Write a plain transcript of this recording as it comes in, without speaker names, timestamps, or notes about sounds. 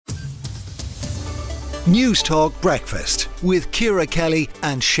News Talk Breakfast with Ciara Kelly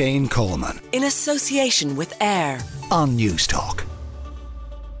and Shane Coleman. In association with AIR On News Talk.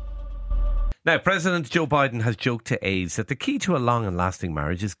 Now, President Joe Biden has joked to aides that the key to a long and lasting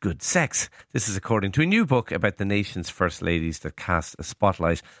marriage is good sex. This is according to a new book about the nation's first ladies that cast a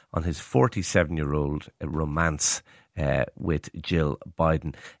spotlight on his 47-year-old romance with Jill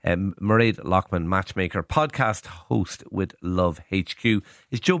Biden. Mairead Loughman, matchmaker, podcast host with Love HQ.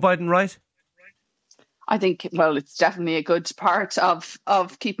 Is Joe Biden right? I think, well, it's definitely a good part of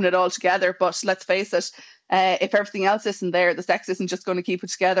keeping it all together. But let's face it, if everything else isn't there, the sex isn't just going to keep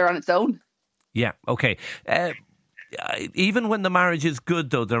it together on its own. Yeah, okay. Even when the marriage is good,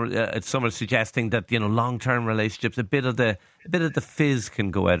 though, some are suggesting that, you know, long-term relationships, a bit of the fizz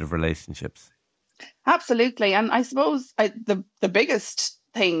can go out of relationships. Absolutely, and I suppose the biggest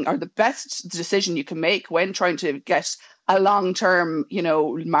thing or the best decision you can make when trying to get a long-term,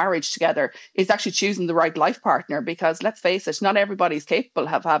 marriage together is actually choosing the right life partner, because let's face it, not everybody's capable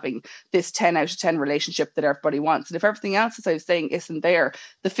of having this 10 out of 10 relationship that everybody wants. And if everything else, as I was saying, isn't there,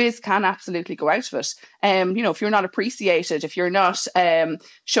 the fizz can absolutely go out of it. If you're not appreciated, if you're not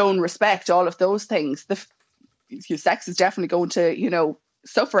shown respect, all of those things, your sex is definitely going to,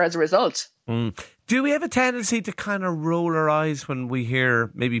 suffer as a result. Do we have a tendency to kind of roll our eyes when we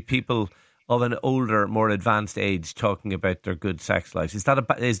hear maybe people of an older, more advanced age talking about their good sex lives? Is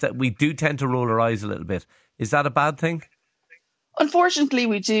that we do tend to roll our eyes a little bit? Is that a bad thing? Unfortunately,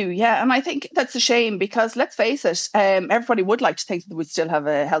 we do, yeah. And I think that's a shame, because let's face it, everybody would like to think that we'd still have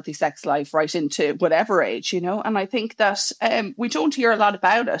a healthy sex life right into whatever age, And I think that we don't hear a lot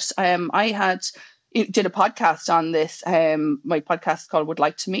about it. I did a podcast on this. My podcast is called Would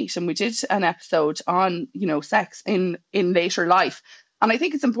Like to Meet, and we did an episode on, sex in later life. And I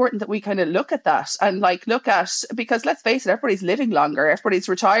think it's important that we kind of look at that and because let's face it, everybody's living longer, everybody's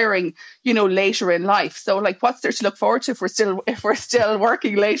retiring, later in life. So what's there to look forward to if we're still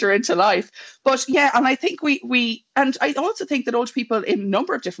working later into life? But yeah, and I think and I also think that older people in a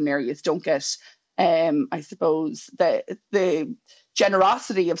number of different areas don't get, I suppose, the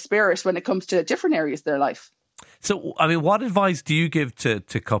generosity of spirit when it comes to different areas of their life. So, I mean, what advice do you give to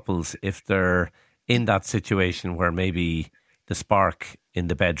couples if they're in that situation where maybe the spark in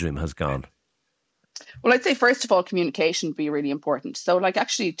the bedroom has gone? Well, I'd say first of all, communication would be really important. So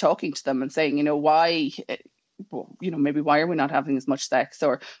actually talking to them and saying, why, maybe why are we not having as much sex,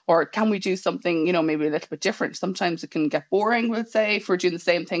 or can we do something, maybe a little bit different? Sometimes it can get boring, let's say, if we're doing the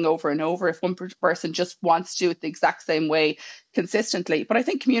same thing over and over, if one person just wants to do it the exact same way consistently. But I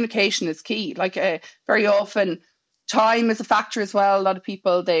think communication is key. Very often time is a factor as well. A lot of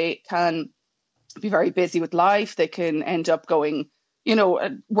people, they can be very busy with life. They can end up going,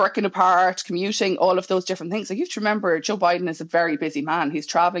 working apart, commuting, all of those different things. You have to remember, Joe Biden is a very busy man. He's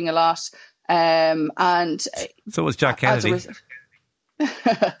traveling a lot. And so was Jack Kennedy.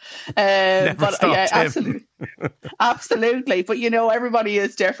 Absolutely. But everybody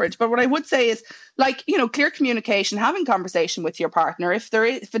is different. But what I would say is, clear communication, having conversation with your partner. If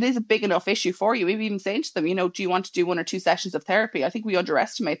it is a big enough issue for you, maybe even saying to them, do you want to do 1 or 2 sessions of therapy? I think we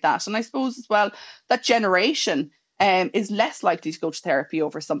underestimate that. And I suppose as well, that generation is less likely to go to therapy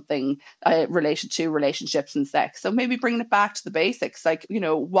over something related to relationships and sex. So maybe bringing it back to the basics,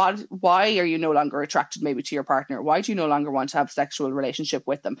 why are you no longer attracted maybe to your partner? Why do you no longer want to have a sexual relationship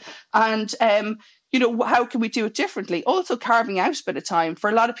with them? And, how can we do it differently? Also carving out a bit of time. For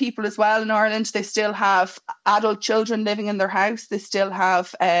a lot of people as well in Ireland, they still have adult children living in their house. They still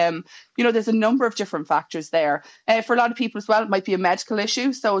have, there's a number of different factors there. For a lot of people as well, it might be a medical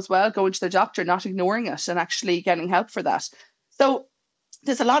issue. So as well, going to the doctor, not ignoring it and actually getting help for that. So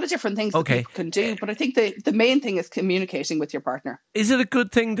there's a lot of different things that people can do. But I think the main thing is communicating with your partner. Is it a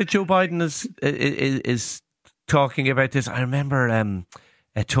good thing that Joe Biden is talking about this? I remember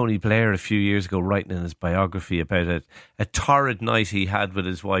Tony Blair a few years ago writing in his biography about a torrid night he had with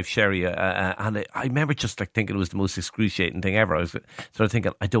his wife Sherry, and I remember just thinking it was the most excruciating thing ever. I was sort of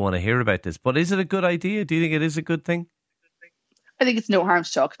thinking, I don't want to hear about this. But is it a good idea? Do you think it is a good thing? I think it's no harm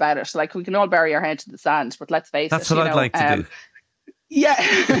to talk about it. We can all bury our head in the sand, but let's face it. That's what I'd like to do. Yeah,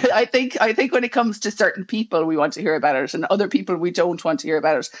 I think when it comes to certain people, we want to hear about it, and other people we don't want to hear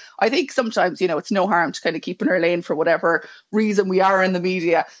about it. I think sometimes, it's no harm to kind of keep in our lane for whatever reason we are in the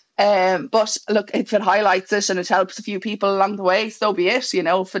media. But look, if it highlights it and it helps a few people along the way, so be it,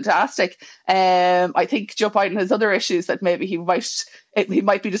 fantastic. I think Joe Biden has other issues that maybe he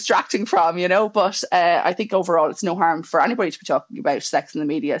might be distracting from, but I think overall it's no harm for anybody to be talking about sex in the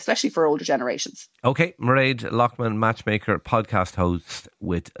media, especially for older generations. Okay, Mairead Loughman, matchmaker, podcast host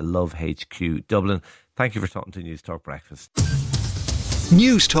with Love HQ Dublin. Thank you for talking to News Talk Breakfast.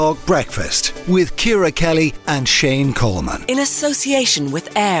 News Talk Breakfast with Ciara Kelly and Shane Coleman. In association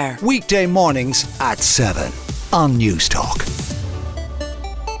with AIR. Weekday mornings at 7 on News Talk.